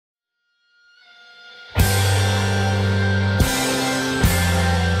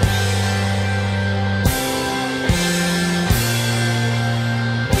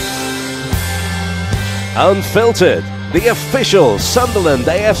Unfiltered, the official Sunderland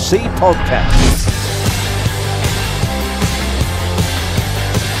AFC podcast.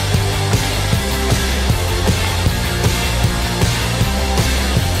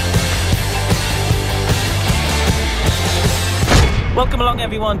 Welcome along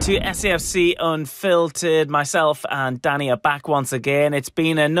everyone to SAFC Unfiltered. Myself and Danny are back once again. It's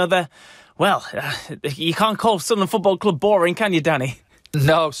been another, well, you can't call Sunderland Football Club boring, can you, Danny?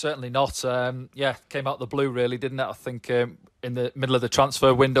 No, certainly not. Came out the blue really, didn't it? I think in the middle of the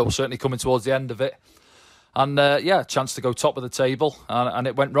transfer window, certainly coming towards the end of it. And chance to go top of the table. And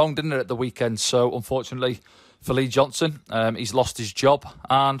it went wrong, didn't it, at the weekend? So unfortunately for Lee Johnson, he's lost his job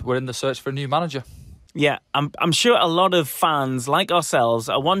and we're in the search for a new manager. Yeah, I'm sure a lot of fans like ourselves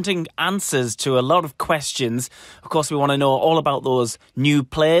are wanting answers to a lot of questions. Of course, we want to know all about those new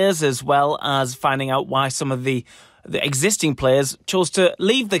players as well as finding out why some of the existing players chose to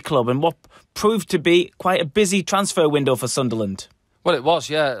leave the club and what proved to be quite a busy transfer window for Sunderland. Well, it was,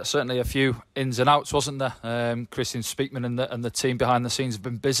 yeah. Certainly a few ins and outs, wasn't there? KRISTJAAN SPEAKMAN and the team behind the scenes have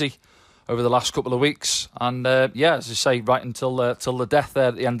been busy over the last couple of weeks. And as you say, right until the death there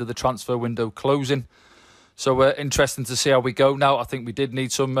at the end of the transfer window closing. So interesting to see how we go now. I think we did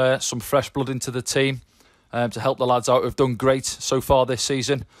need some fresh blood into the team to help the lads out who've done great so far this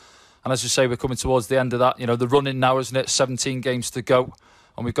season. And as you say, we're coming towards the end of that. You know, the running now, isn't it? 17 games to go.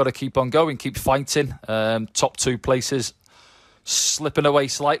 And we've got to keep on going, keep fighting. Top two places slipping away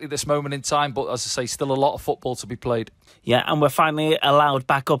slightly this moment in time. But as I say, still a lot of football to be played. Yeah, and we're finally allowed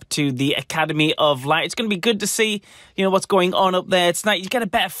back up to the Academy of Light. It's going to be good to see, what's going on up there. It's nice. You get a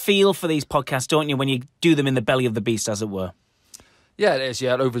better feel for these podcasts, don't you, when you do them in the belly of the beast, as it were. Yeah, it is.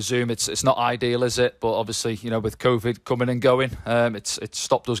 Yeah, over Zoom, it's not ideal, is it? But obviously, with COVID coming and going, it's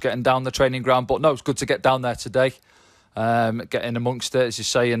stopped us getting down the training ground. But no, it's good to get down there today, get in amongst it, as you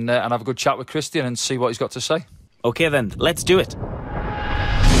say, and have a good chat with KRISTJAAN and see what he's got to say. Okay, then, let's do it.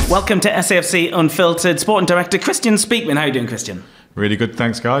 Welcome to SAFC Unfiltered. Sporting Director KRISTJAAN SPEAKMAN. How are you doing, KRISTJAAN? Really good,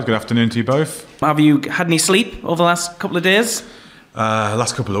 thanks, guys. Good afternoon to you both. Have you had any sleep over the last couple of days?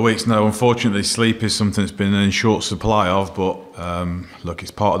 Last couple of weeks, no. Unfortunately, sleep is something that's been in short supply of, but look,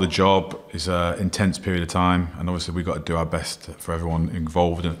 it's part of the job. It's an intense period of time, and obviously we've got to do our best for everyone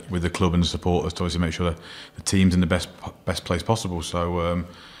involved with the club and the supporters to obviously make sure that the team's in the best place possible. So,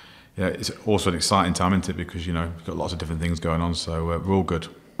 it's also an exciting time, isn't it? Because, we've got lots of different things going on, so we're all good.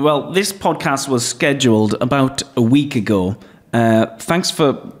 Well, this podcast was scheduled about a week ago. Thanks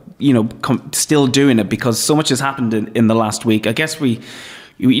for still doing it, because so much has happened in the last week. I guess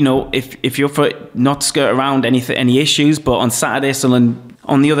if you're for not skirt around any issues, but on Saturday, Sunderland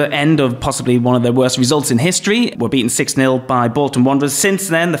on the other end of possibly one of their worst results in history, were beaten 6-0 by Bolton Wanderers. Since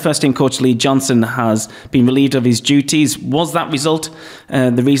then, the first team coach Lee Johnson has been relieved of his duties. Was that result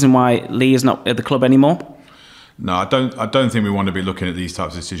the reason why Lee is not at the club anymore? No, I don't think we want to be looking at these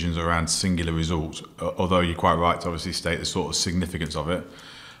types of decisions around singular results, although you're quite right to obviously state the sort of significance of it.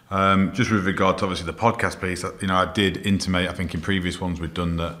 Just with regard to obviously the podcast piece, I did intimate, I think in previous ones we've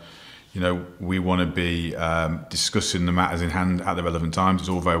done that, we want to be discussing the matters in hand at the relevant times. It's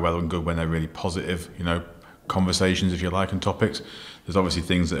all very well and good when they're really positive, conversations, if you like, and topics. There's obviously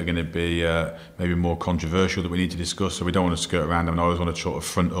things that are going to be maybe more controversial that we need to discuss, so we don't want to skirt around them. And I always want to sort of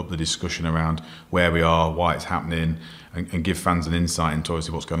front up the discussion around where we are, why it's happening, and give fans an insight into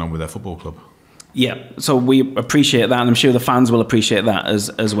obviously what's going on with their football club. Yeah, so we appreciate that, and I'm sure the fans will appreciate that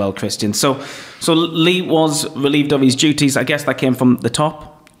as well, KRISTJAAN. So Lee was relieved of his duties. I guess that came from the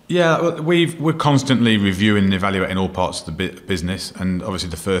top? Yeah, we're constantly reviewing and evaluating all parts of the business, and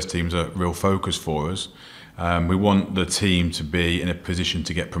obviously the first team's a real focus for us. We want the team to be in a position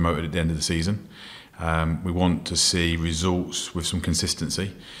to get promoted at the end of the season. We want to see results with some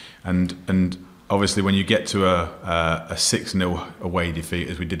consistency, and obviously when you get to a 6-0 away defeat,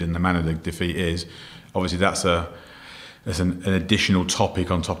 as we did in the manner the defeat is, obviously that's an additional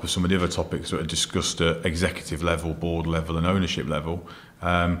topic on top of some of the other topics that are discussed at executive level, board level and ownership level.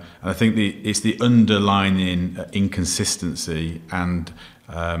 And I think it's the underlying inconsistency and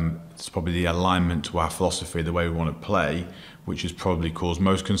it's probably the alignment to our philosophy, the way we want to play, which has probably caused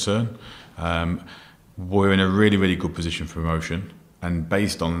most concern. We're in a really, really good position for promotion, and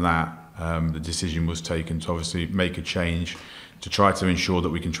based on that, the decision was taken to obviously make a change to try to ensure that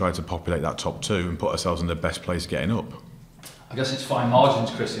we can try to populate that top two and put ourselves in the best place getting up. I guess it's fine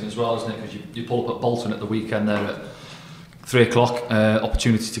margins, KRISTJAAN, as well, isn't it? Because you pull up at Bolton at the weekend there at 3 o'clock,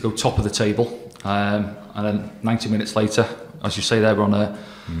 opportunity to go top of the table, and then 90 minutes later, as you say there, we're on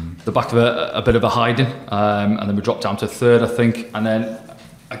the back of a bit of a hiding, and then we dropped down to third, I think, and then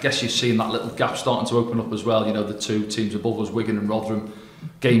I guess you've seen that little gap starting to open up as well. The two teams above us, Wigan and Rotherham,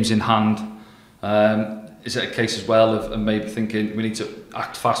 games in hand. is it a case as well of maybe thinking we need to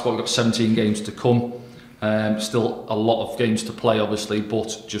act fast? Well, we've got 17 games to come. Still a lot of games to play, obviously,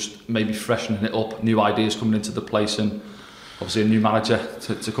 but just maybe freshening it up, new ideas coming into the place, and obviously a new manager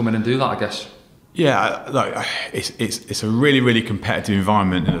to come in and do that, I guess. Yeah, look, it's a really, really competitive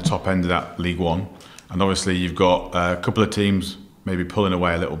environment at the top end of that League One, and obviously you've got a couple of teams maybe pulling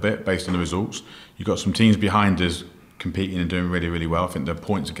away a little bit based on the results. You've got some teams behind us competing and doing really, really well. I think the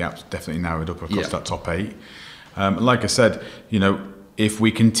points gap's definitely narrowed up across that top 8. Like I said, you know, if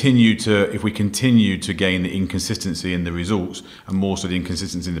we continue to gain the inconsistency in the results and more so the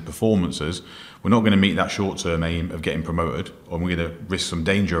inconsistency in the performances, we're not going to meet that short-term aim of getting promoted, or we're going to risk some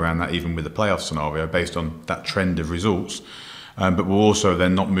danger around that even with the playoff scenario based on that trend of results. But we're also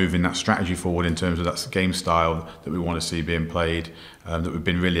then not moving that strategy forward in terms of that game style that we want to see being played, that we've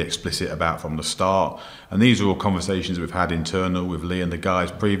been really explicit about from the start. And these are all conversations that we've had internal with Lee and the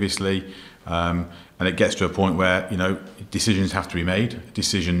guys previously. And it gets to a point where, you know, decisions have to be made. A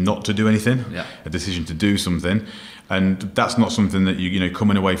decision not to do anything, a decision to do something. And that's not something that you know,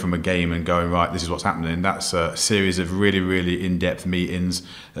 coming away from a game and going, right, this is what's happening. That's a series of really, really in-depth meetings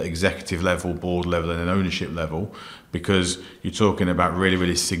at executive level, board level and an ownership level, because you're talking about really,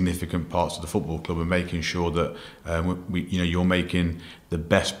 really significant parts of the football club and making sure that you know, you're making the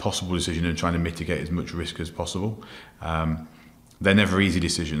best possible decision and trying to mitigate as much risk as possible. They're never easy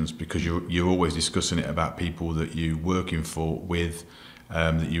decisions because you're always discussing it about people that you're working with,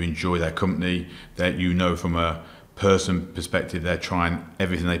 that you enjoy their company, that you know from a person perspective they're trying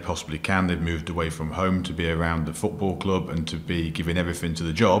everything they possibly can. They've moved away from home to be around the football club and to be giving everything to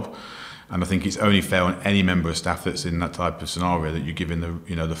the job. And I think it's only fair on any member of staff that's in that type of scenario that you're giving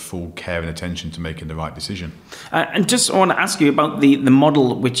the full care and attention to making the right decision. And just I want to ask you about the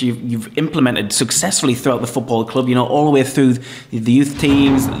model which you've implemented successfully throughout the football club. You know, all the way through the youth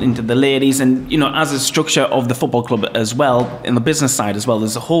teams into the ladies, and you know, as a structure of the football club as well, in the business side as well.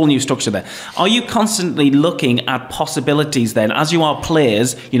 There's a whole new structure there. Are you constantly looking at possibilities then, as you are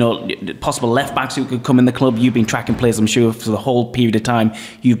players? You know, possible left backs who could come in the club. You've been tracking players, I'm sure, for the whole period of time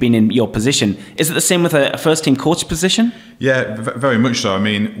you've been in your position. Is it the same with a first team coach position? Yeah, very much so. I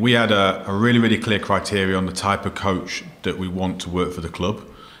mean, we had a really, really clear criteria on the type of coach that we want to work for the club,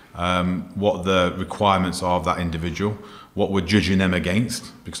 what the requirements are of that individual, what we're judging them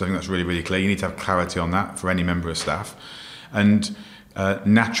against, because I think that's really, really clear. You need to have clarity on that for any member of staff. And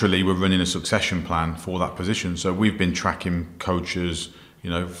naturally, we're running a succession plan for that position. So we've been tracking coaches, you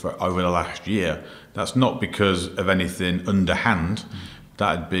know, for over the last year. That's not because of anything underhand.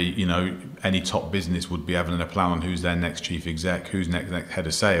 That'd be, you know, any top business would be having a plan on who's their next chief exec, who's next head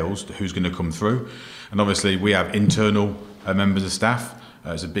of sales, who's going to come through. And obviously we have internal members of staff.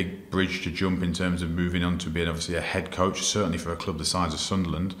 It's a big bridge to jump in terms of moving on to being obviously a head coach, certainly for a club the size of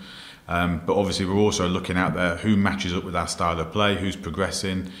Sunderland. But obviously we're also looking out there who matches up with our style of play, who's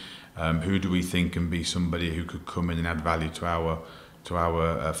progressing, who do we think can be somebody who could come in and add value to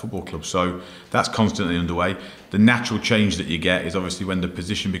our football club. So that's constantly underway. The natural change that you get is obviously when the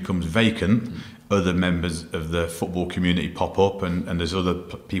position becomes vacant, other members of the football community pop up, and there's other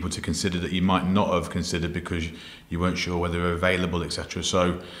people to consider that you might not have considered because you weren't sure whether they're available, etc.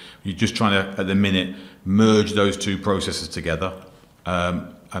 So you're just trying to, at the minute, merge those two processes together,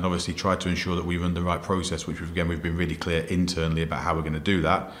 and obviously try to ensure that we run the right process, which we've been really clear internally about how we're going to do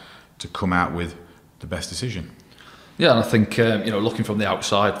that to come out with the best decision. Yeah, and I think you know, looking from the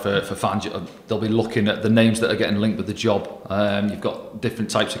outside for fans, they'll be looking at the names that are getting linked with the job. You've got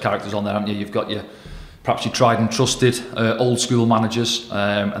different types of characters on there, haven't you? You've got perhaps your tried and trusted old school managers,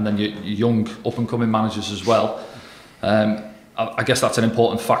 and then your young up and coming managers as well. I guess that's an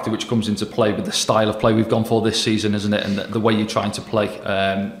important factor which comes into play with the style of play we've gone for this season, isn't it? And the way you're trying to play.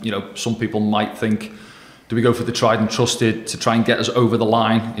 You know, some people might think, do we go for the tried and trusted to try and get us over the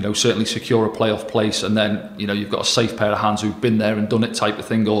line, you know, certainly secure a playoff place, and then, you know, you've got a safe pair of hands who've been there and done it type of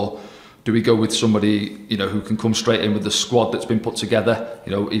thing? Or do we go with somebody, you know, who can come straight in with the squad that's been put together,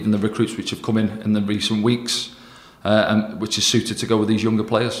 you know, even the recruits which have come in the recent weeks, and which is suited to go with these younger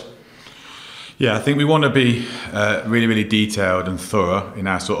players? Yeah, I think we want to be really, really detailed and thorough in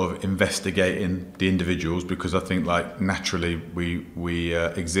our sort of investigating the individuals, because I think, like, naturally we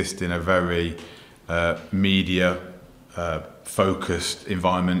exist in a very media focused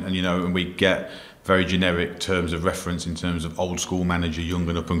environment, and you know, and we get very generic terms of reference in terms of old school manager, young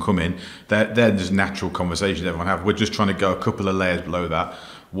and up and coming. They're just natural conversations everyone have. We're just trying to go a couple of layers below that.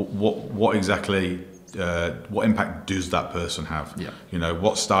 What exactly what impact does that person have? Yeah. You know,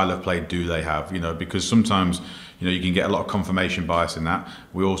 what style of play do they have? You know, because sometimes, you know, you can get a lot of confirmation bias in that.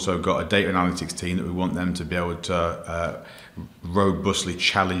 We also got a data analytics team that we want them to be able to robustly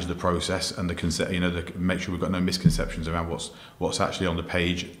challenge the process and the concept. You know, make sure we've got no misconceptions around what's actually on the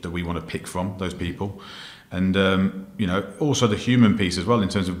page that we want to pick from those people. And you know, also the human piece as well, in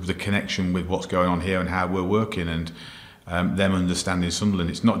terms of the connection with what's going on here and how we're working, and them understanding Sunderland.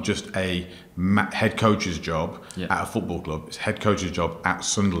 It's not just a head coach's job at a football club, it's head coach's job at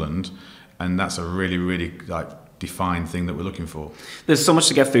Sunderland, and that's a really, really defined thing that we're looking for. There's so much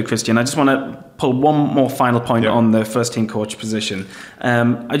to get through, Christian. I just want to pull one more final point on the first team coach position.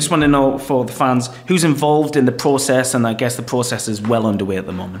 I just want to know, for the fans, who's involved in the process, and I guess the process is well underway at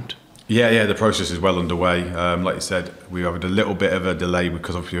the moment. Yeah, the process is well underway. Like you said, we had a little bit of a delay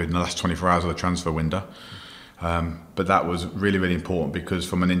because obviously in the last 24 hours of the transfer window. But that was really, really important, because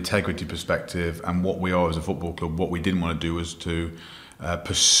from an integrity perspective and what we are as a football club, what we didn't want to do was to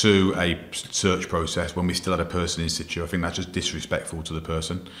pursue a search process when we still had a person in situ. I think that's just disrespectful to the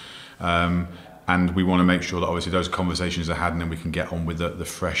person. And we want to make sure that obviously those conversations are had and then we can get on with the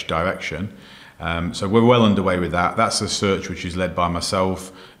fresh direction. So we're well underway with that. That's a search which is led by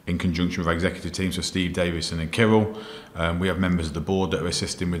myself in conjunction with our executive team, so Steve Davison and Kirill. We have members of the board that are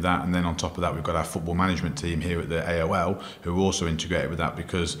assisting with that, and then on top of that we've got our football management team here at the AOL who are also integrated with that,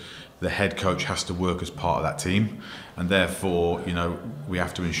 because the head coach has to work as part of that team, and therefore, you know, we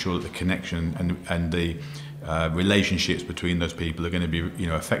have to ensure that the connection and the relationships between those people are going to be, you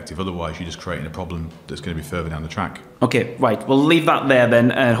know, effective. Otherwise, you're just creating a problem that's going to be further down the track. Okay, right. We'll leave that there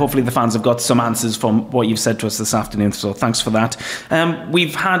then. Hopefully, the fans have got some answers from what you've said to us this afternoon. So, thanks for that.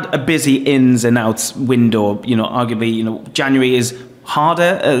 We've had a busy ins and outs window. You know, arguably, you know, January is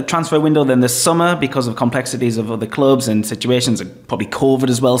harder transfer window than the summer because of complexities of other clubs and situations, and probably COVID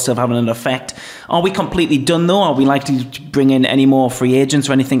as well still having an effect. Are we completely done though? Are we likely to bring in any more free agents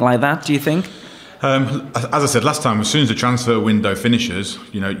or anything like that, do you think? As I said last time, as soon as the transfer window finishes,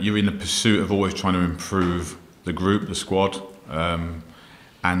 you know, you're in the pursuit of always trying to improve the group, the squad,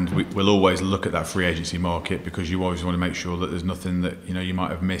 and we'll always look at that free agency market, because you always want to make sure that there's nothing that, you know, you might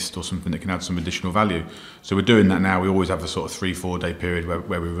have missed or something that can add some additional value. So we're doing that now. We always have a sort of 3-4 day period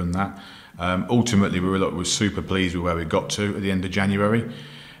where we run that. Ultimately, we're super pleased with where we got to at the end of January.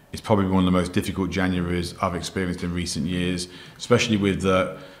 It's probably one of the most difficult Januaries I've experienced in recent years, especially with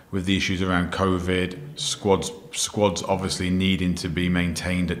the issues around COVID, squads obviously needing to be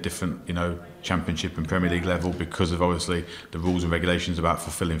maintained at different, you know, Championship and Premier League level because of obviously the rules and regulations about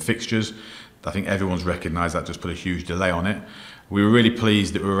fulfilling fixtures. I think everyone's recognised that just put a huge delay on it. We were really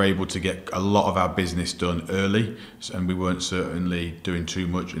pleased that we were able to get a lot of our business done early, and we weren't certainly doing too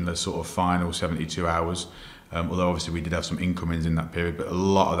much in the sort of final 72 hours. Although obviously we did have some incomings in that period, but a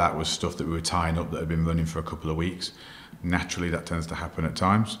lot of that was stuff that we were tying up that had been running for a couple of weeks. Naturally, that tends to happen at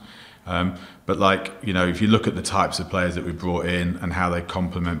times. But like, you know, if you look at the types of players that we brought in and how they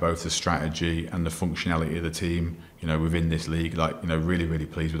complement both the strategy and the functionality of the team, you know, within this league, like, you know, really, really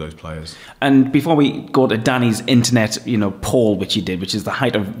pleased with those players. And before we go to Danny's internet, you know, poll, which he did, which is the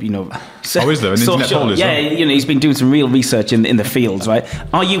height of, you know... Oh, is there an internet poll? Yeah, you know, he's been doing some real research in the fields, right?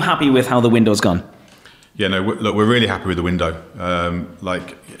 Are you happy with how the window's gone? Yeah, no, look, we're really happy with the window.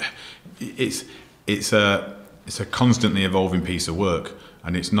 Like, it's a constantly evolving piece of work,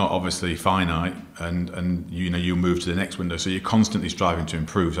 and it's not obviously finite, and you know, you move to the next window, so you're constantly striving to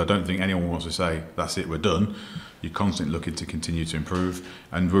improve. So I don't think anyone wants to say that's it, we're done. You're constantly looking to continue to improve,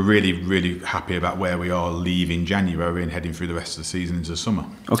 and we're really, really happy about where we are leaving January and heading through the rest of the season into the summer.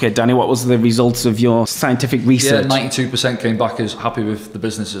 Okay, Danny, what was the results of your scientific research? Yeah, 92% came back as happy with the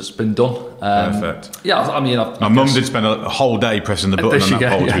business that's been done. Perfect. Yeah, I mean, my mum did spend a whole day pressing the button on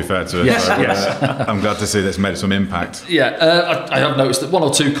that poll, to be fair to her. Yes, so, yes. I'm glad to see that's made some impact. Yeah, I have noticed that one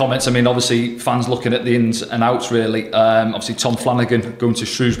or two comments. I mean, obviously, fans looking at the ins and outs, really. Obviously, Tom Flanagan going to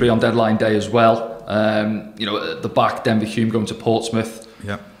Shrewsbury on deadline day as well. You know, at the back, Denver Hume going to Portsmouth.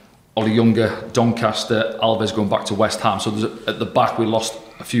 Yeah. Ollie Younger, Doncaster, Alves going back to West Ham. So at the back, we lost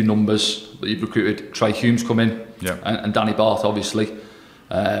a few numbers, but you've recruited Trey Humes come in, and Danny Barth, obviously.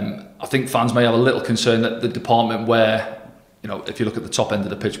 I think fans may have a little concern that the department where, you know, if you look at the top end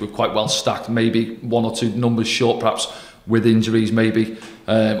of the pitch, we're quite well stacked, maybe one or two numbers short, perhaps with injuries, maybe.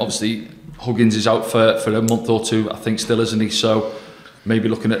 Obviously, Huggins is out for a month or two, I think, still, isn't he? So maybe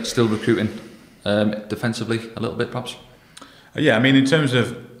looking at still recruiting defensively a little bit, perhaps. Yeah, I mean, in terms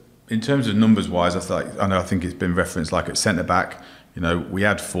of numbers wise, I think it's been referenced, like at centre back, you know, we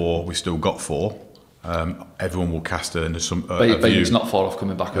had 4, we still got 4. Everyone will cast a view. He's not far off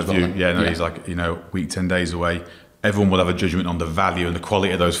coming back as well. Yeah, no, he's like, you know, week 10 days away. everyone will have a judgment on the value and the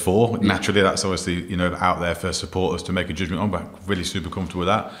quality of those four. Naturally, that's obviously out there for supporters to make a judgment on, but really super comfortable with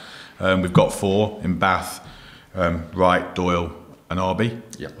that. We've got four in Bath, Wright, Doyle and Arby.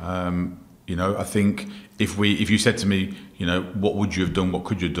 I think if you said to me, what would you have done, what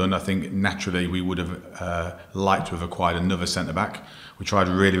could you have done, I think naturally we would have liked to have acquired another centre-back. We tried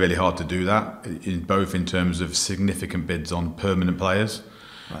really, really hard to do that, both in terms of significant bids on permanent players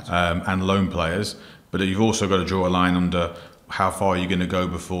and loan players. But you've also got to draw a line under how far you're going to go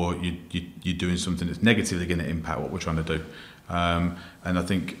before you're doing something that's negatively going to impact what we're trying to do. And I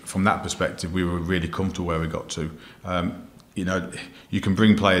think from that perspective, we were really comfortable where we got to. You can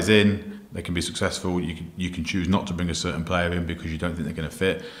bring players in, they can be successful. You can choose not to bring a certain player in because you don't think they're going to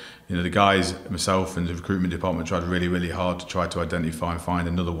fit. The guys, myself and the recruitment department tried really, really hard to try to identify and find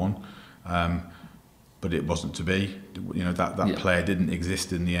another one. But it wasn't to be. That player didn't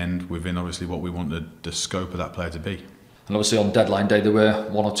exist in the end within obviously what we wanted the scope of that player to be. And obviously on deadline day there were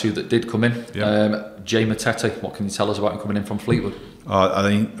one or two that did come in. Jay Matete, what can you tell us about him coming in from Fleetwood?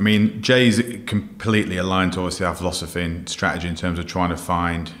 Jay's completely aligned to obviously our philosophy and strategy in terms of trying to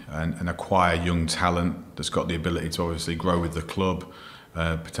find and acquire young talent that's got the ability to obviously grow with the club,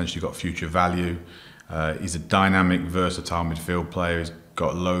 potentially got future value. He's a dynamic, versatile midfield player. He's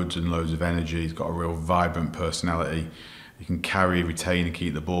got loads and loads of energy. He's got a real vibrant personality. He can carry, retain and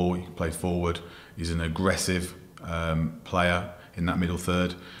keep the ball. He can play forward. He's an aggressive player in that middle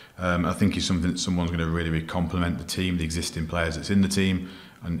third. I think he's something that someone's going to really complement the team, the existing players that's in the team,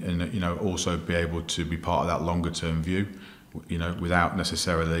 and also be able to be part of that longer term view, without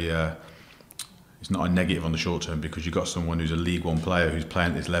necessarily it's not a negative on the short term, because you've got someone who's a League One player who's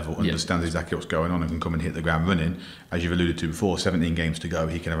playing at this level, understands exactly what's going on and can come and hit the ground running. As you've alluded to before, 17 games to go,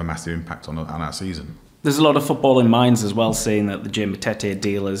 he can have a massive impact on our season. There's a lot of footballing minds as well saying that the Jay Matete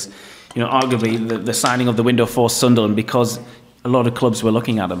deal is, arguably the signing of the window for Sunderland, because a lot of clubs were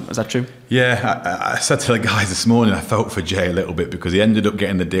looking at him. Is that true? Yeah, I said to the guys this morning, I felt for Jay a little bit, because he ended up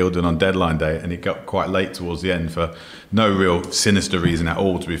getting the deal done on deadline day and it got quite late towards the end for no real sinister reason at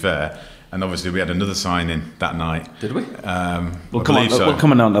all, to be fair. And obviously we had another signing that night. Did we? We'll come on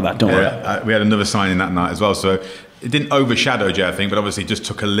to that, don't worry. We had another signing that night as well. So it didn't overshadow Jay, I think, but obviously just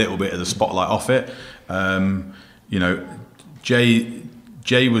took a little bit of the spotlight off it.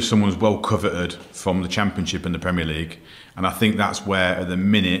 Jay was someone who's well coveted from the Championship and the Premier League. And I think that's where, at the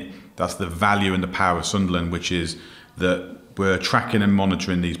minute, that's the value and the power of Sunderland, which is that we're tracking and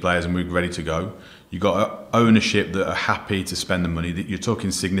monitoring these players and we're ready to go. You've got ownership that are happy to spend the money. You're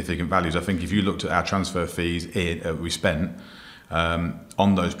talking significant values. I think if you looked at our transfer fees we spent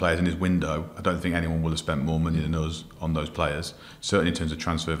on those players in this window, I don't think anyone will have spent more money than us on those players, certainly in terms of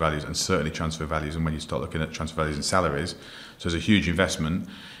transfer values, and certainly transfer values. And when you start looking at transfer values and salaries, so it's a huge investment.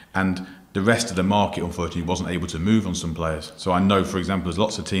 And the rest of the market, unfortunately, wasn't able to move on some players. So I know, for example, there's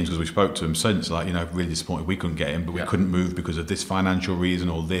lots of teams, because we spoke to them, so it's like, really disappointed we couldn't get him, but we couldn't move because of this financial reason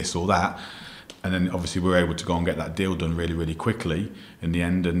or this or that. And then obviously we were able to go and get that deal done really, really quickly in the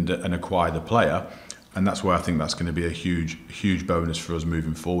end and acquire the player. And that's where I think that's going to be a huge bonus for us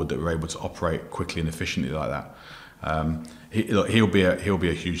moving forward, that we're able to operate quickly and efficiently like that. He'll be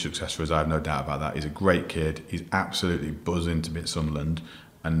a huge success for us, I have no doubt about that. He's a great kid. He's absolutely buzzing to be at Sunderland.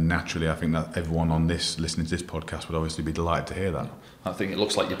 And naturally, I think that everyone on this, listening to this podcast, would obviously be delighted to hear that. I think it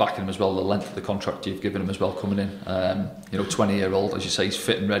looks like you're backing him as well, the length of the contract you've given him as well coming in. 20-year-old, as you say, he's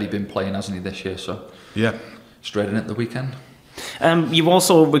fit and ready, been playing, hasn't he, this year? So yeah, straight in at the weekend. You've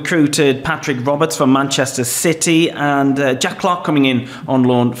also recruited Patrick Roberts from Manchester City and Jack Clark coming in on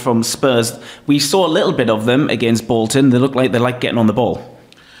loan from Spurs. We saw a little bit of them against Bolton. They look like they like getting on the ball.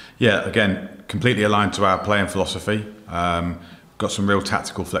 Yeah, again, completely aligned to our playing philosophy. Got some real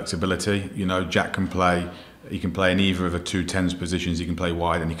tactical flexibility. Jack can play. He can play in either of the 2-10s positions. He can play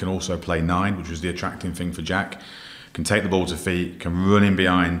wide, and he can also play 9, which was the attracting thing for Jack. Can take the ball to feet, can run in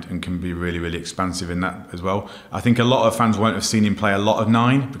behind, and can be really, really expansive in that as well. I think a lot of fans won't have seen him play a lot of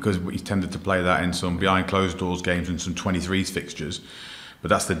 9, because he tended to play that in some behind closed doors games and some 23s fixtures. But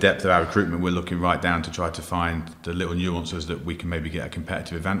that's the depth of our recruitment. We're looking right down to try to find the little nuances that we can maybe get a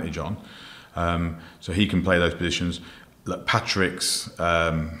competitive advantage on. So he can play those positions. Look, Patrick's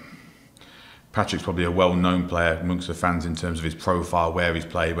probably a well-known player amongst the fans in terms of his profile, where he's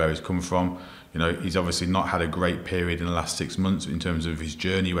played, where he's come from. He's obviously not had a great period in the last 6 months in terms of his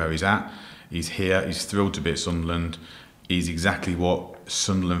journey, where he's at. He's here, he's thrilled to be at Sunderland. He's exactly what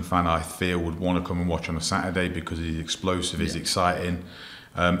Sunderland fan, I feel, would want to come and watch on a Saturday, because he's explosive, he's exciting.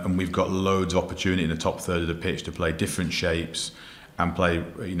 And we've got loads of opportunity in the top third of the pitch to play different shapes and play,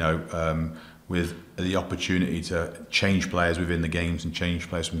 with the opportunity to change players within the games and change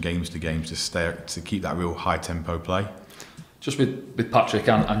players from games to games to keep that real high tempo play. Just with Patrick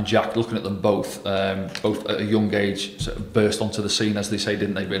and Jack, looking at them both at a young age, sort of burst onto the scene, as they say,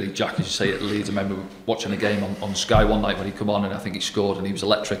 didn't they? Really, Jack, as you say, at Leeds. I remember watching a game on Sky one night when he come on, and I think he scored, and he was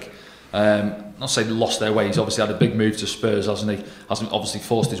electric. Not saying they lost their way. He's obviously had a big move to Spurs, hasn't he? Hasn't obviously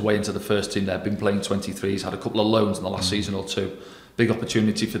forced his way into the first team there. Been playing 23. He's had a couple of loans in the last season or two. Big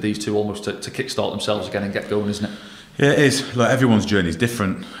opportunity for these two almost to kickstart themselves again and get going, isn't it? Yeah, it is. Like, everyone's journey is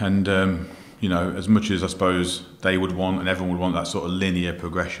different, and you know, as much as I suppose they would want and everyone would want that sort of linear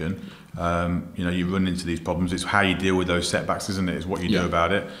progression, you know, you run into these problems. It's how you deal with those setbacks, isn't it? It's what you do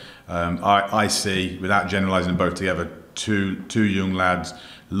about it. I see, without generalising them both together, two young lads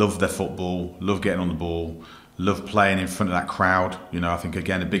love their football, love getting on the ball, love playing in front of that crowd. You know, I think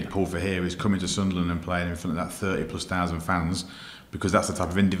again a big pull for here is coming to Sunderland and playing in front of that 30,000+ fans, because that's the type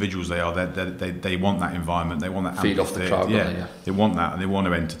of individuals they are. They want that environment. They want that feed off the crowd. Yeah, they want that, and they want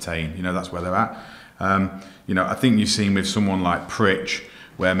to entertain. You know, that's where they're at. You know, I think you've seen with someone like Pritch,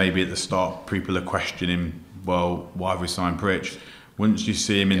 where maybe at the start people are questioning, well, why have we signed Pritch? Once you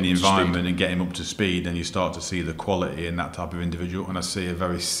see him in the environment and get him up to speed, then you start to see the quality in that type of individual. And I see a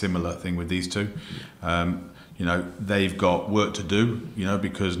very similar thing with these two. You know, they've got work to do, you know,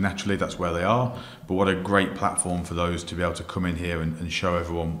 because naturally that's where they are. But what a great platform for those to be able to come in here and show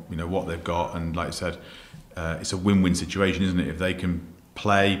everyone, you know, what they've got. And like I said, it's a win-win situation, isn't it? If they can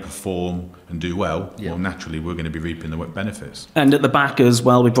play, perform and do well, well, naturally we're going to be reaping the benefits. And at the back as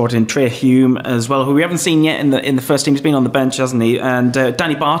well, we brought in Trey Hume as well, who we haven't seen yet in the first team. He's been on the bench, hasn't he? And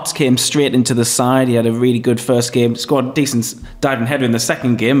Danny Bartz came straight into the side. He had a really good first game, scored a decent diving header in the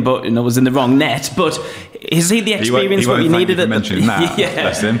second game, but you know, was in the wrong net. But is he the experience what you needed at the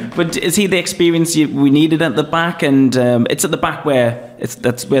yeah. But is he the experience we needed at the back? And it's at the back where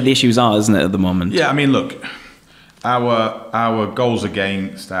that's where the issues are, isn't it, at the moment? Yeah, I mean, look, our goals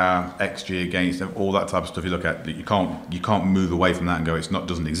against, our XG against, all that type of stuff you look at, you can't move away from that and go,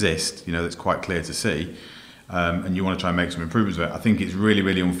 doesn't exist. You know, that's quite clear to see. And you want to try and make some improvements with it. I think it's really,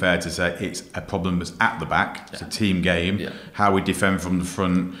 really unfair to say it's a problem that's at the back. It's a team game. How we defend from the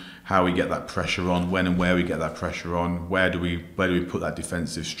front, how we get that pressure on, when and where we get that pressure on, where do we put that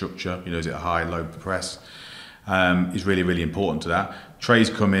defensive structure? You know, is it a high, low press? Is really, really important to that. Trey's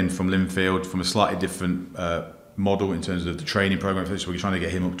come in from Linfield from a slightly different model in terms of the training program, so we're trying to get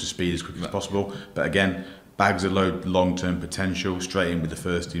him up to speed as quick as possible. But again, bags of long-term potential, straight in with the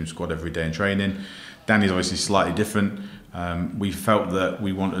first team squad every day in training. Danny's obviously slightly different. We felt that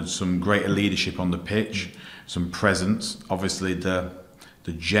we wanted some greater leadership on the pitch, some presence. Obviously, the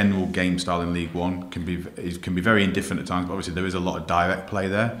general game style in League One can be very indifferent at times, but obviously there is a lot of direct play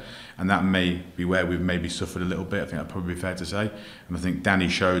there, and that may be where we've maybe suffered a little bit. I think that'd probably be fair to say. And I think Danny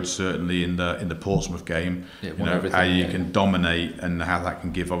showed certainly in the Portsmouth game, you know, how you can dominate and how that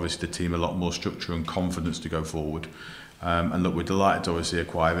can give obviously the team a lot more structure and confidence to go forward. And look, we're delighted to obviously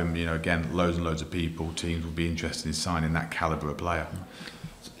acquire him. You know, again, loads and loads of teams will be interested in signing that calibre of player.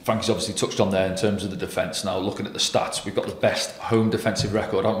 Frankie's obviously touched on there in terms of the defence. Now, looking at the stats, we've got the best home defensive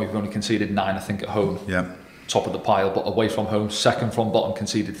record, haven't we? We've only conceded 9, I think, at home. Yeah. Top of the pile, but away from home, second from bottom,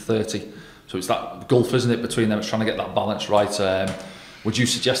 conceded 30. So it's that gulf, isn't it, between them? It's trying to get that balance right. Would you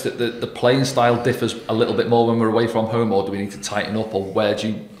suggest that the playing style differs a little bit more when we're away from home, or do we need to tighten up? Or where do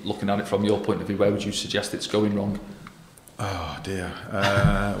you, looking at it from your point of view, where would you suggest it's going wrong? Oh dear,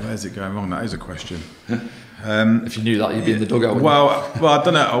 where's it going wrong? That is a question. If you knew that, you'd be in the dugout. Well, I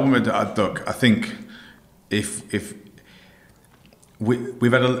don't know. Look, I think if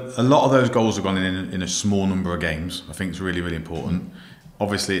we've had a lot of those goals have gone in a small number of games. I think it's really, really important.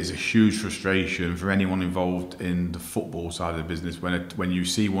 Obviously, it's a huge frustration for anyone involved in the football side of the business when you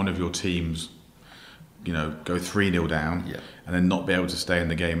see one of your teams, you know, go 3-0 down and then not be able to stay in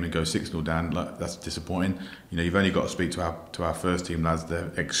the game and go 6-0 down. Like, that's disappointing. You know, you've only got to speak to our first team lads.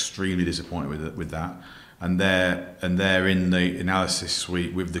 They're extremely disappointed with that. And they're in the analysis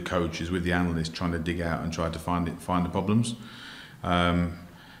suite with the coaches, with the analysts, trying to dig out and try to find the problems.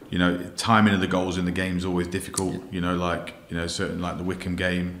 You know, timing of the goals in the game is always difficult. You know, certain like the Wickham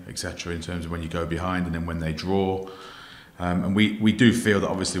game, etc. In terms of when you go behind and then when they draw. And we do feel that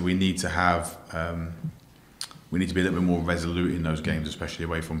obviously we need to be a little bit more resolute in those games, especially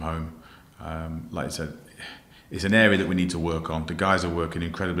away from home. Like I said, it's an area that we need to work on. The guys are working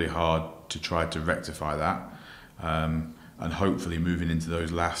incredibly hard to try to rectify that, and hopefully moving into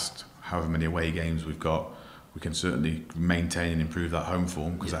those last however many away games we've got, we can certainly maintain and improve that home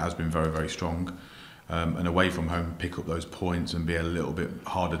form, because it has been very, very strong, and away from home pick up those points and be a little bit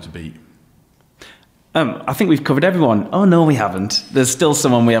harder to beat. I think we've covered everyone. Oh no, we haven't. There's still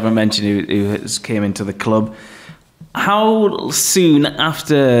someone we haven't mentioned who has came into the club. How soon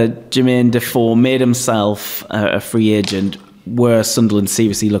after Jermaine Defoe made himself a free agent were Sunderland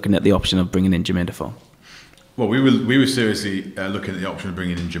seriously looking at the option of bringing in Jermaine Defoe? Well, we were seriously looking at the option of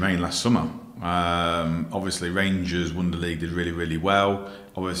bringing in Jermaine last summer. Obviously, Rangers won the league, did really, really well.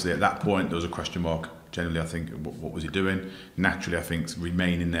 Obviously, at that point, there was a question mark. Generally, I think, what was he doing? Naturally, I think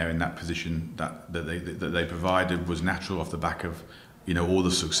remaining there in that position that they provided was natural off the back of, you know, all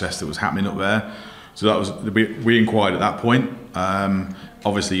the success that was happening up there. So that was we inquired at that point.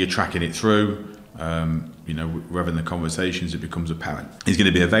 Obviously, you're tracking it through. You know, we're having the conversations. It becomes apparent he's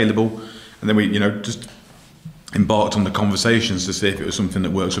going to be available, and then we, you know, just embarked on the conversations to see if it was something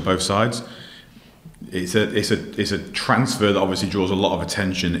that works for both sides. It's a transfer that obviously draws a lot of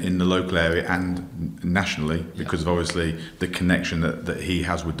attention in the local area and nationally because of obviously the connection that he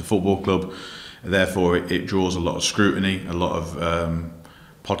has with the football club. Therefore, it draws a lot of scrutiny, a lot of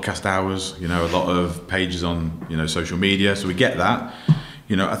podcast hours, you know, a lot of pages on, you know, social media. So we get that.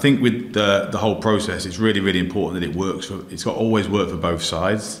 You know, I think with the whole process, it's really, really important that it works. It's got to always work for both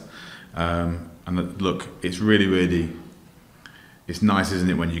sides. And look, it's really, really, it's nice, isn't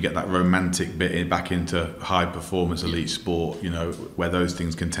it, when you get that romantic bit back into high performance elite sport, you know, where those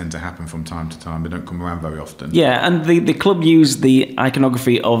things can tend to happen from time to time. They don't come around very often. Yeah, and the club used the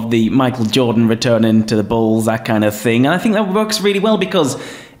iconography of the Michael Jordan returning to the Bulls, that kind of thing. And I think that works really well because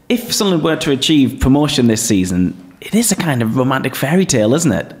if Sunderland were to achieve promotion this season, it is a kind of romantic fairy tale,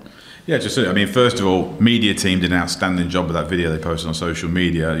 isn't it? Yeah, just, I mean, first of all, media team did an outstanding job with that video they posted on social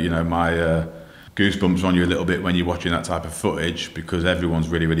media. You know, my goosebumps on you a little bit when you're watching that type of footage because everyone's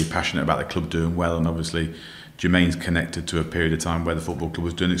really, really passionate about the club doing well, and obviously Jermaine's connected to a period of time where the football club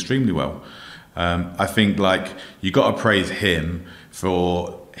was doing extremely well. I think, like, you got to praise him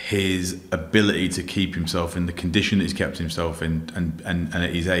for his ability to keep himself in the condition that he's kept himself in, and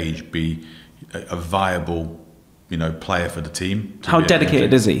at his age be a viable, you know, player for the team. How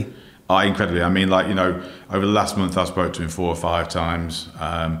dedicated is he? Incredibly. I mean, like, you know, over the last month I spoke to him 4 or 5 times.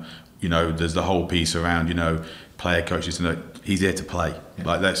 You know, there's the whole piece around, you know, player coaches, you know, he's here to play. Yeah.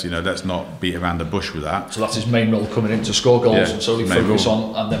 Like, let's not beat around the bush with that. So that's his main role, coming in to score goals and solely focus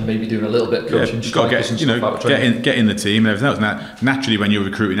on, and then maybe doing a little bit of coaching. You've got to get in the team and everything else. Now, naturally, when you're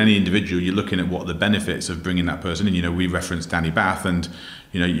recruiting any individual, you're looking at what the benefits of bringing that person in. You know, we referenced Danny Bath, and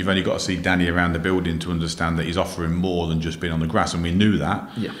you know, you've only got to see Danny around the building to understand that he's offering more than just being on the grass, and we knew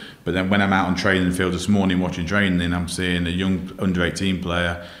that. Yeah. But then when I'm out on training field this morning watching training, and I'm seeing a young under-18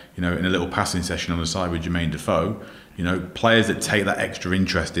 player, you know, in a little passing session on the side with Jermaine Defoe, you know, players that take that extra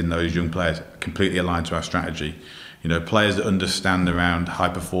interest in those young players completely aligned to our strategy. You know, players that understand around high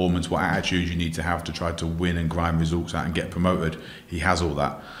performance, what attitudes you need to have to try to win and grind results out and get promoted. He has all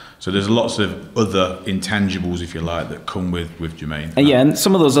that. So there's lots of other intangibles, if you like, that come with Jermaine. Yeah, and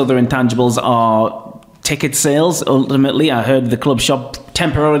some of those other intangibles are ticket sales, ultimately. I heard the club shop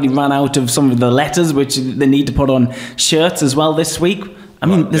temporarily ran out of some of the letters which they need to put on shirts as well this week. I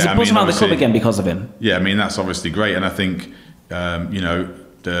mean, there's a buzz around the club again because of him. Yeah, I mean, that's obviously great. And I think, you know,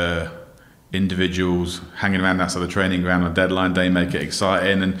 the individuals hanging around that sort of training ground on deadline day make it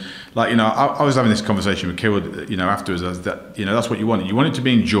exciting. And, like, you know, I was having this conversation with Killwood, you know, afterwards, that, you know, that's what you want. You want it to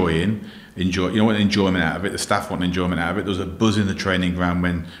be you want enjoyment out of it. The staff want enjoyment out of it. There was a buzz in the training ground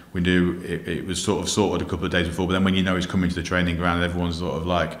when we knew it was sort of sorted a couple of days before, but then when you know he's coming to the training ground, everyone's sort of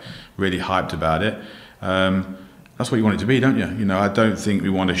like really hyped about it. That's what you want it to be, don't you? You know, I don't think we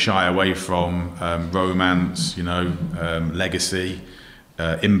want to shy away from romance, you know, legacy,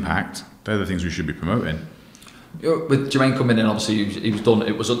 impact. They're the things we should be promoting. With Jermaine coming in, obviously he was done.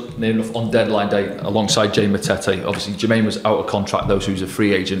 It was near enough on deadline day alongside Jay Matete. Obviously, Jermaine was out of contract, though, so he was a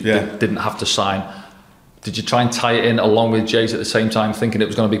free agent. Yeah. Didn't have to sign. Did you try and tie it in along with Jay's at the same time, thinking it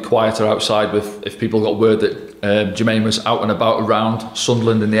was going to be quieter outside if people got word that Jermaine was out and about around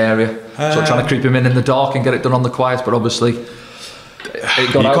Sunderland in the area? So trying to creep him in the dark and get it done on the quiet, but obviously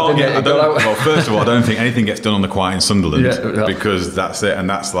it got out. Well, first of all, I don't think anything gets done on the quiet in Sunderland because that's it, and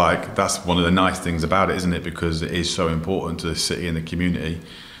that's one of the nice things about it, isn't it? Because it is so important to the city and the community.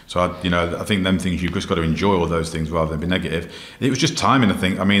 So I think them things, you've just got to enjoy all those things rather than be negative. It was just timing, I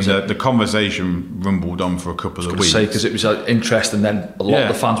think. I mean, the conversation rumbled on for a couple of weeks. Because it was interest, and then a lot of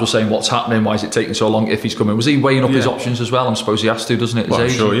the fans were saying, "What's happening? Why is it taking so long? If he's coming, was he weighing up his options as well? I suppose he has to, doesn't it? Well,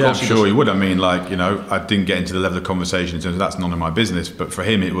 I'm sure he would. I mean, like, you know, I didn't get into the level of conversation in terms of that's none of my business. But for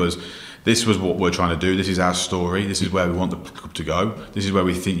him, it was, this was what we're trying to do. This is our story. This is where we want the club to go. This is where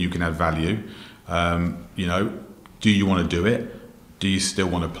we think you can add value. You know, do you want to do it? Do you still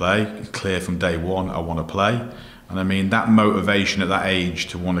want to play? It's clear from day one, I want to play. And I mean, that motivation at that age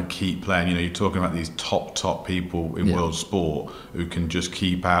to want to keep playing, you know, you're talking about these top people in world sport who can just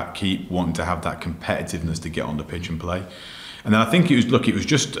keep wanting to have that competitiveness to get on the pitch and play. And then I think it was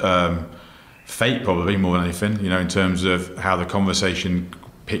just fate probably more than anything, you know, in terms of how the conversation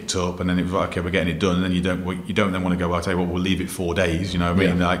picked up, and then it was like, okay, we're getting it done, and then you don't then want to go, well, I'll tell you what, we'll leave it 4 days, you know what I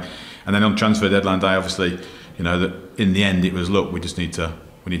mean? Like, and then on transfer deadline day, obviously, you know, that in the end it was, look, we need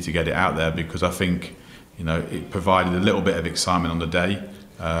to get it out there, because I think, you know, it provided a little bit of excitement on the day.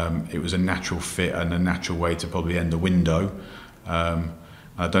 It was a natural fit and a natural way to probably end the window.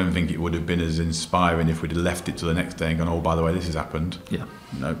 I don't think it would have been as inspiring if we'd have left it to the next day and gone, oh, by the way, this has happened. Yeah.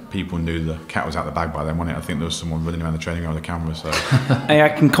 You know, people knew the cat was out the bag by then, wasn't it? I think there was someone running around the training ground with a camera. So I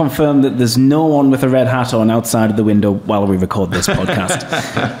can confirm that there's no one with a red hat on outside of the window while we record this podcast.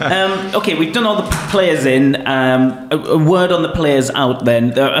 Okay, we've done all the players in. A word on the players out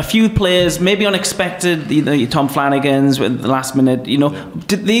then. There are a few players, maybe unexpected, you know, Tom Flanagan's with the last minute, you know.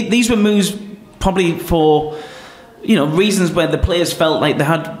 These were moves probably for, you know, reasons where the players felt like they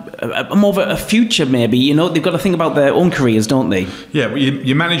had more of a future, maybe. You know, they've got to think about their own careers, don't they? Yeah, well,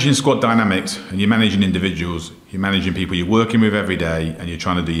 you're managing squad dynamics, and you're managing individuals, you're managing people you're working with every day, and you're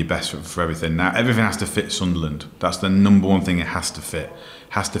trying to do your best for everything. Now, everything has to fit Sunderland. That's the number one thing. It has to fit.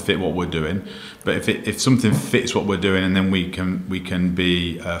 Has to fit what we're doing. But if something fits what we're doing, and then we can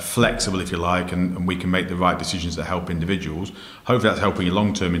be flexible, if you like, and we can make the right decisions that help individuals. Hopefully, that's helping you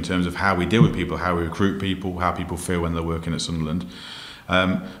long term in terms of how we deal with people, how we recruit people, how people feel when they're working at Sunderland.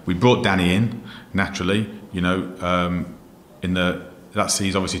 We brought Danny in naturally, you know, that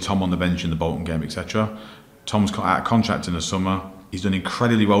sees obviously Tom on the bench in the Bolton game, etc. Tom's got out of contract in the summer. He's done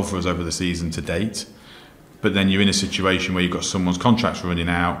incredibly well for us over the season to date. But then you're in a situation where you've got someone's contracts running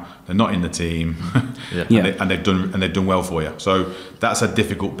out, they're not in the team, and they've done well for you. So that's a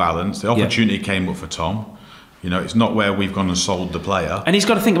difficult balance. The opportunity came up for Tom. You know, it's not where we've gone and sold the player. And he's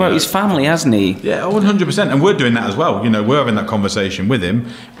got to think about his family, hasn't he? Yeah, 100%. And we're doing that as well. You know, we're having that conversation with him.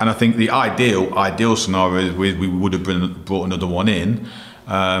 And I think the ideal scenario is we would have brought another one in.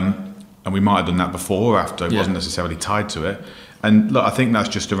 And we might have done that before or after. It wasn't necessarily tied to it. And look, I think that's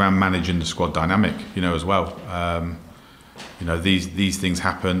just around managing the squad dynamic, you know, as well. You know, these things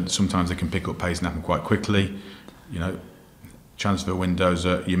happen. Sometimes they can pick up pace and happen quite quickly. You know, transfer windows,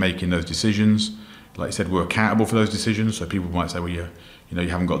 you're making those decisions. Like I said, we're accountable for those decisions. So people might say, well, you know, you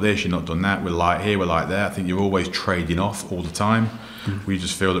haven't got this, you've not done that. We're light here, we're light there. I think you're always trading off all the time. We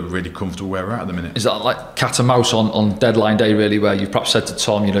just feel that we're really comfortable where we're at the minute. Is that like cat and mouse on deadline day, really, where you've perhaps said to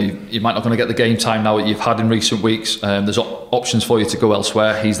Tom, you know, you might not going to get the game time now that you've had in recent weeks. There's options for you to go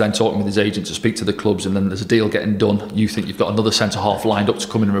elsewhere. He's then talking with his agent to speak to the clubs, and then there's a deal getting done. You think you've got another centre half lined up to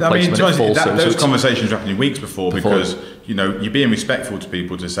come in and replace him when it falls. Those conversations were happening weeks before, because you know, you're being respectful to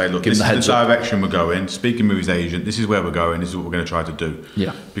people to say, look, this is the direction we're going. Speaking with his agent, this is where we're going. This is what we're going to try to do.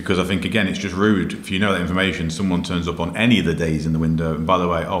 Yeah. Because I think again, it's just rude if you know that information. Someone turns up on any of the days in the window, and by the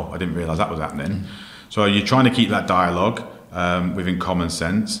way, oh, I didn't realise that was happening. So you're trying to keep that dialogue within common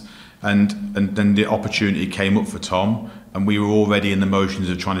sense, and then the opportunity came up for Tom, and we were already in the motions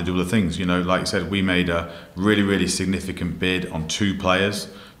of trying to do other things. You know, like I said, we made a really significant bid on 2 players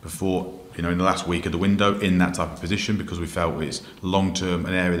before, you know, in the last week of the window in that type of position, because we felt it's long term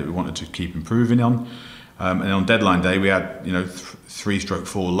an area that we wanted to keep improving on. And on deadline day, we had, you know,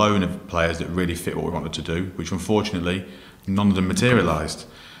 3/4 loan of players that really fit what we wanted to do, which unfortunately none of them materialised.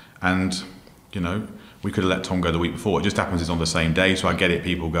 And you know, we could have let Tom go the week before. It just happens it's on the same day, so I get it.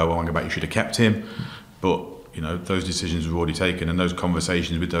 People go, "Oh, I'm about you should have kept him," but you know, those decisions were already taken, and those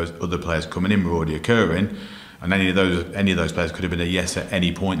conversations with those other players coming in were already occurring. And any of those players could have been a yes at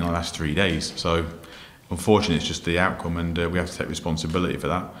any point in the last 3 days. So, unfortunately, it's just the outcome, and we have to take responsibility for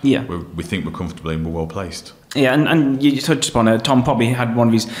that. Yeah, we think we're comfortable and we're well placed. Yeah, and you touched upon it. Tom probably had one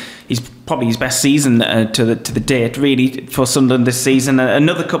of his best season to the date, really, for Sunderland this season.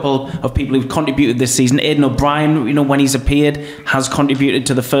 Another couple of people who've contributed this season, Aidan O'Brien, you know, when he's appeared, has contributed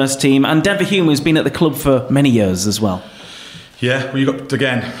to the first team, and Denver Hume, who's been at the club for many years as well. Yeah, well, you got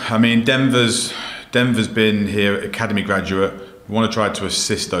again. I mean, Denver's been here, academy graduate. We want to try to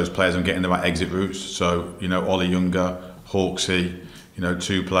assist those players on getting the right exit routes. So, you know, Ollie Younger, Hawksey, you know,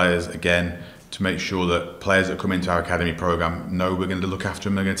 2 players again, to make sure that players that come into our academy programme know we're going to look after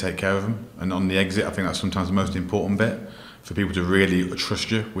them, they're going to take care of them. And on the exit, I think that's sometimes the most important bit, for people to really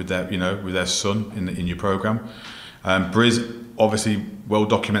trust you with their, you know, with their son in your programme. Briz, obviously well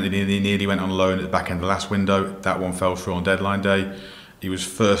documented, he nearly went on loan at the back end of the last window. That one fell through on deadline day. He was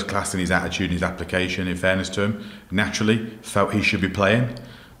first class in his attitude and his application, in fairness to him. Naturally, felt he should be playing.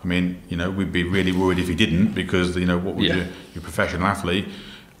 I mean, you know, we'd be really worried if he didn't, because, you know, what would you're a professional athlete.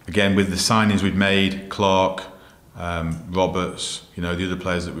 Again, with the signings we've made, Clark, Roberts, the other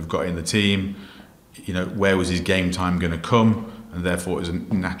players that we've got in the team, where was his game time going to come, and therefore it was a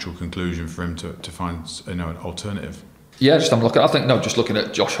natural conclusion for him to find an alternative. Yeah, just I'm looking. I think just looking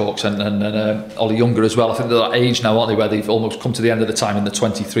at Josh Hawkes and Ollie Younger as well. I think they're that age now, aren't they, where they've almost come to the end of the time in the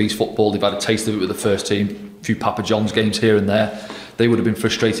 23s football. They've had a taste of it with the first team, a few Papa John's games here and there. They would have been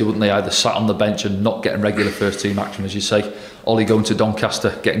frustrated, wouldn't they? Either sat on the bench and not getting regular first team action, as you say. Ollie going to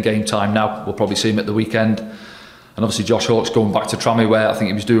Doncaster, getting game time now. We'll probably see him at the weekend. And obviously Josh Hawkes going back to Tranmere, where I think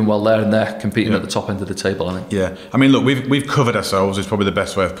he was doing well there and there, competing at the top end of the table, I think. Yeah, I mean, look, we've covered ourselves, is probably the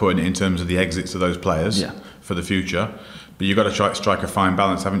best way of putting it, in terms of the exits of those players for the future. But you've got to try to strike a fine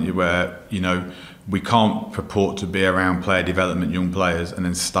balance, haven't you, where, we can't purport to be around player development, young players, and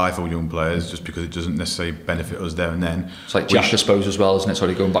then stifle young players just because it doesn't necessarily benefit us there and then. It's like Jack, I suppose, as well, isn't it?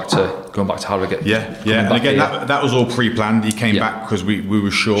 Sorry, going back to Harrogate. Yeah. And again, that was all pre-planned. He came back because we were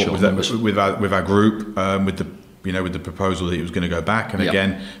short with our group, with the proposal that he was going to go back. And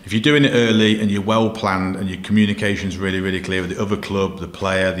again, if you're doing it early and you're well planned and your communication's really, really clear with the other club, the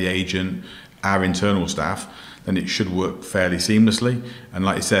player, the agent, our internal staff, then it should work fairly seamlessly. And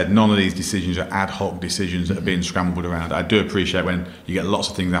like you said, none of these decisions are ad hoc decisions that are being scrambled around. I do appreciate when you get lots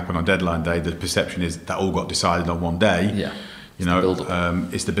of things happen on deadline day, the perception is that all got decided on one day.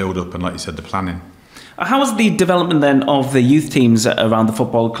 It's the build-up and, like you said, the planning. How was the development then of the youth teams around the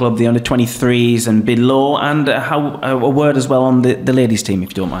football club, the under-23s and below, and a word as well on the ladies team, if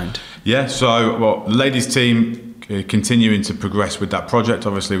you don't mind? Yeah, so the ladies team continuing to progress with that project.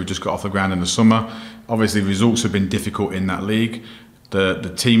 Obviously, we just got off the ground in the summer. Obviously, results have been difficult in that league.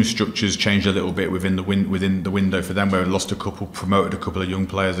 The team structures changed a little bit within the window for them, where we lost a couple, promoted a couple of young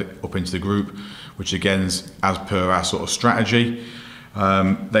players up into the group, which again is as per our sort of strategy.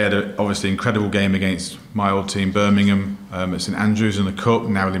 They had obviously incredible game against my old team Birmingham at St Andrews in the Cup,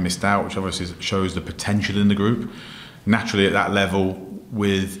 narrowly missed out, which obviously shows the potential in the group. Naturally, at that level,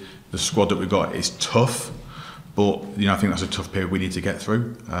 with the squad that we've got, it's tough. But I think that's a tough period we need to get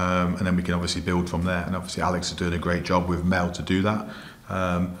through, and then we can obviously build from there. And obviously Alex is doing a great job with Mel to do that.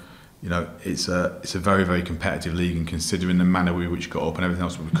 It's a very, very competitive league, and considering the manner we which got up and everything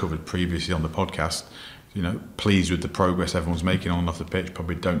else we've covered previously on the podcast, pleased with the progress everyone's making on and off the pitch.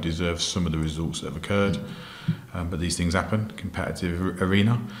 Probably don't deserve some of the results that have occurred, but these things happen. Competitive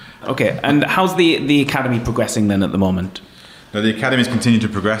arena. Okay, and how's the academy progressing then at the moment? The academy's continued to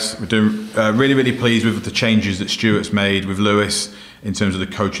progress. We're doing really, really pleased with the changes that Stuart's made with Lewis in terms of the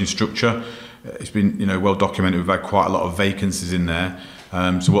coaching structure. It's been well documented. We've had quite a lot of vacancies in there.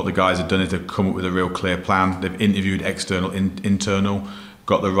 So what the guys have done is they've come up with a real clear plan. They've interviewed external, internal,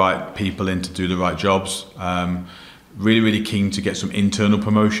 got the right people in to do the right jobs. Really, really keen to get some internal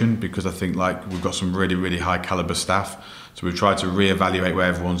promotion, because I think we've got some really, really high calibre staff. So we've tried to reevaluate where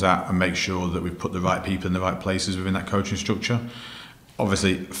everyone's at and make sure that we've put the right people in the right places within that coaching structure.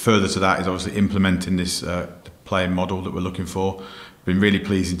 Obviously, further to that is obviously implementing this playing model that we're looking for. Been really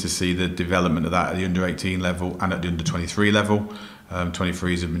pleasing to see the development of that at the under-18 level and at the under-23 level.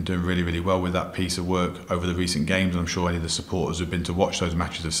 23s have been doing really, really well with that piece of work over the recent games. I'm sure any of the supporters who've been to watch those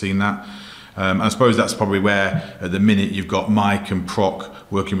matches have seen that. And I suppose that's probably where, at the minute, you've got Mike and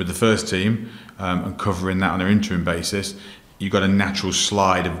Proc working with the first team and covering that on an interim basis. You've got a natural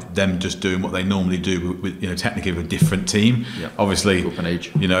slide of them just doing what they normally do with technically with a different team. Yep. Obviously,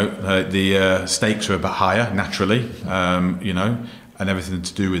 the stakes are a bit higher naturally, and everything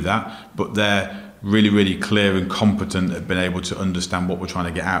to do with that. But they're really, really clear and competent, have been able to understand what we're trying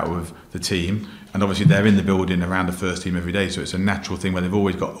to get out of the team. And obviously they're in the building around the first team every day, so it's a natural thing where they've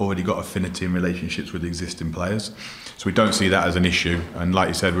already got affinity and relationships with existing players. So we don't see that as an issue. And like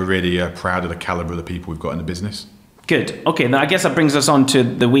you said, we're really proud of the calibre of the people we've got in the business. Good. Okay, now I guess that brings us on to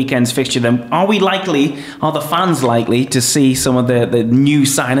the weekend's fixture then. Are the fans likely to see some of the new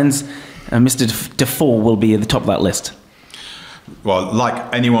signings? Mr. Defoe will be at the top of that list. Well,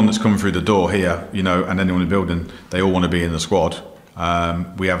 like anyone that's come through the door here, and anyone in the building, they all want to be in the squad.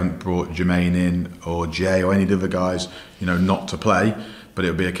 We haven't brought Jermaine in or Jay or any of the other guys, not to play. But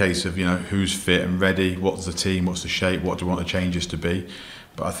it'll be a case of, who's fit and ready, what's the team, what's the shape, what do we want the changes to be.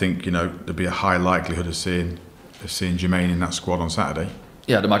 But I think, there'll be a high likelihood of seeing Jermaine in that squad on Saturday.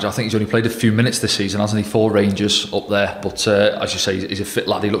 Yeah, I'd imagine. I think he's only played a few minutes this season, hasn't he, for Rangers up there. But as you say, he's a fit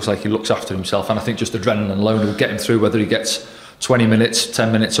lad. He looks like he looks after himself. And I think just adrenaline alone will get him through, whether he gets 20 minutes,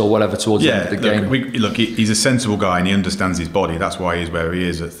 10 minutes or whatever towards the end of the game. He's a sensible guy and he understands his body. That's why he's where he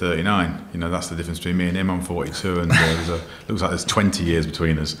is at 39. That's the difference between me and him. I'm 42 and looks like there's 20 years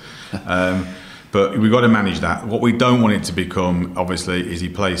between us. But we've got to manage that. What we don't want it to become, obviously, is he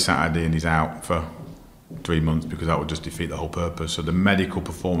plays Saturday and he's out for 3 months because that would just defeat the whole purpose. So the medical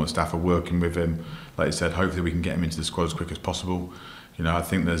performance staff are working with him. Like I said, hopefully we can get him into the squad as quick as possible. You know, I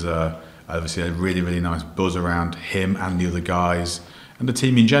think there's obviously a really, really nice buzz around him and the other guys and the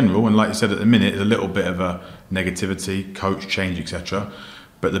team in general. And like you said, at the minute, there's a little bit of a negativity, coach change, etc.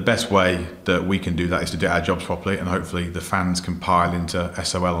 But the best way that we can do that is to do our jobs properly, and hopefully the fans can pile into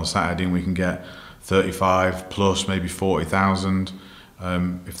SOL on Saturday and we can get 35 plus, maybe 40,000.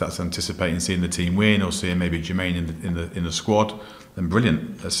 If that's anticipating seeing the team win or seeing maybe Jermaine in the squad, then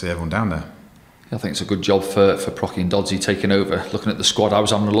brilliant. Let's see everyone down there. I think it's a good job for Procky and Doddsy taking over. Looking at the squad, I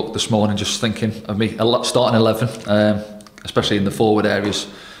was having a look this morning, just thinking of me starting 11, especially in the forward areas,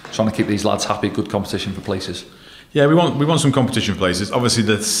 trying to keep these lads happy. Good competition for places. Yeah, we want some competition for places. Obviously,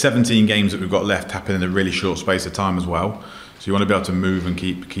 the 17 games that we've got left happen in a really short space of time as well. So you want to be able to move and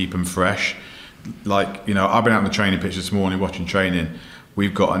keep them fresh. Like, you know, I've been out on the training pitch this morning watching training.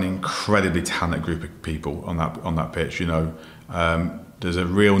 We've got an incredibly talented group of people on that pitch. You know, there is a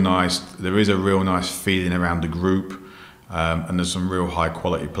real nice feeling around the group, and there's some real high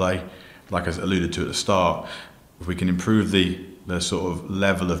quality play. Like I alluded to at the start, if we can improve the sort of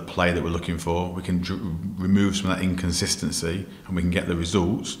level of play that we're looking for, we can remove some of that inconsistency and we can get the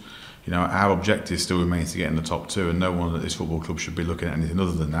results. You know, our objective still remains to get in the top 2, and no one at this football club should be looking at anything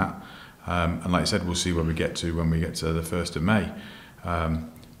other than that. And like I said, we'll see where we get to when we get to the 1st of May.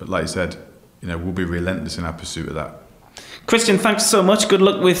 But like I said, you know, we'll be relentless in our pursuit of that. Christian, thanks so much. Good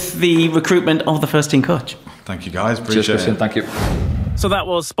luck with the recruitment of the first team coach. Thank you, guys. Appreciate Cheers, Christian. it. Thank you. So that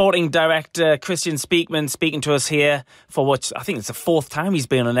was Sporting Director KRISTJAAN SPEAKMAN speaking to us here for what I think it's the 4th time he's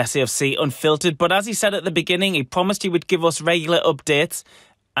been on SAFC Unfiltered. But as he said at the beginning, he promised he would give us regular updates,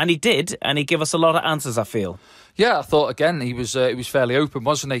 and he did, and he gave us a lot of answers, I feel. Yeah, I thought again he was fairly open,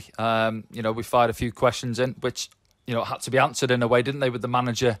 wasn't he? You know, we fired a few questions in which, you know, had to be answered in a way, didn't they, with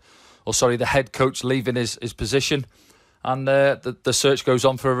the head coach leaving his position, and the search goes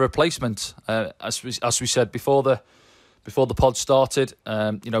on for a replacement. As we said before the pod started,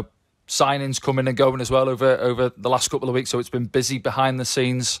 you know, signings coming and going as well over the last couple of weeks, so it's been busy behind the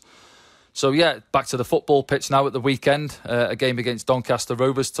scenes. So yeah, back to the football pitch now at the weekend, a game against Doncaster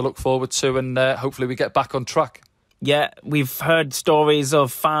Rovers to look forward to, and hopefully we get back on track. Yeah, we've heard stories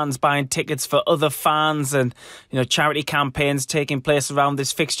of fans buying tickets for other fans, and, you know, charity campaigns taking place around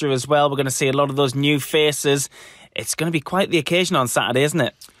this fixture as well. We're going to see a lot of those new faces. It's going to be quite the occasion on Saturday, isn't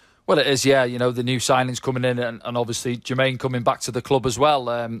it? Well, it is, yeah. You know, the new signings coming in, and obviously Jermaine coming back to the club as well.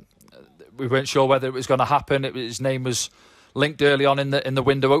 We weren't sure whether it was going to happen. His name was linked early on in the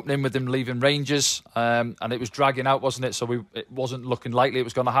window opening with him leaving Rangers, and it was dragging out, wasn't it? So it wasn't looking likely it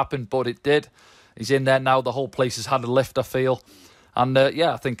was going to happen, but it did. He's in there now. The whole place has had a lift, I feel. And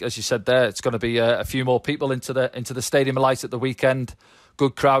yeah, I think, as you said there, it's going to be a few more people into the Stadium of Light at the weekend.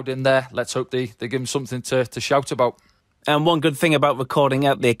 Good crowd in there. Let's hope they give him something to shout about. And one good thing about recording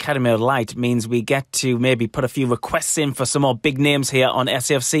at the Academy of Light means we get to maybe put a few requests in for some more big names here on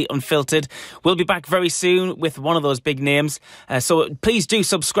SAFC Unfiltered. We'll be back very soon with one of those big names. So please do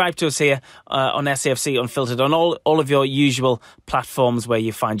subscribe to us here on SAFC Unfiltered on all of your usual platforms where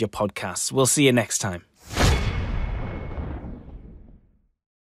you find your podcasts. We'll see you next time.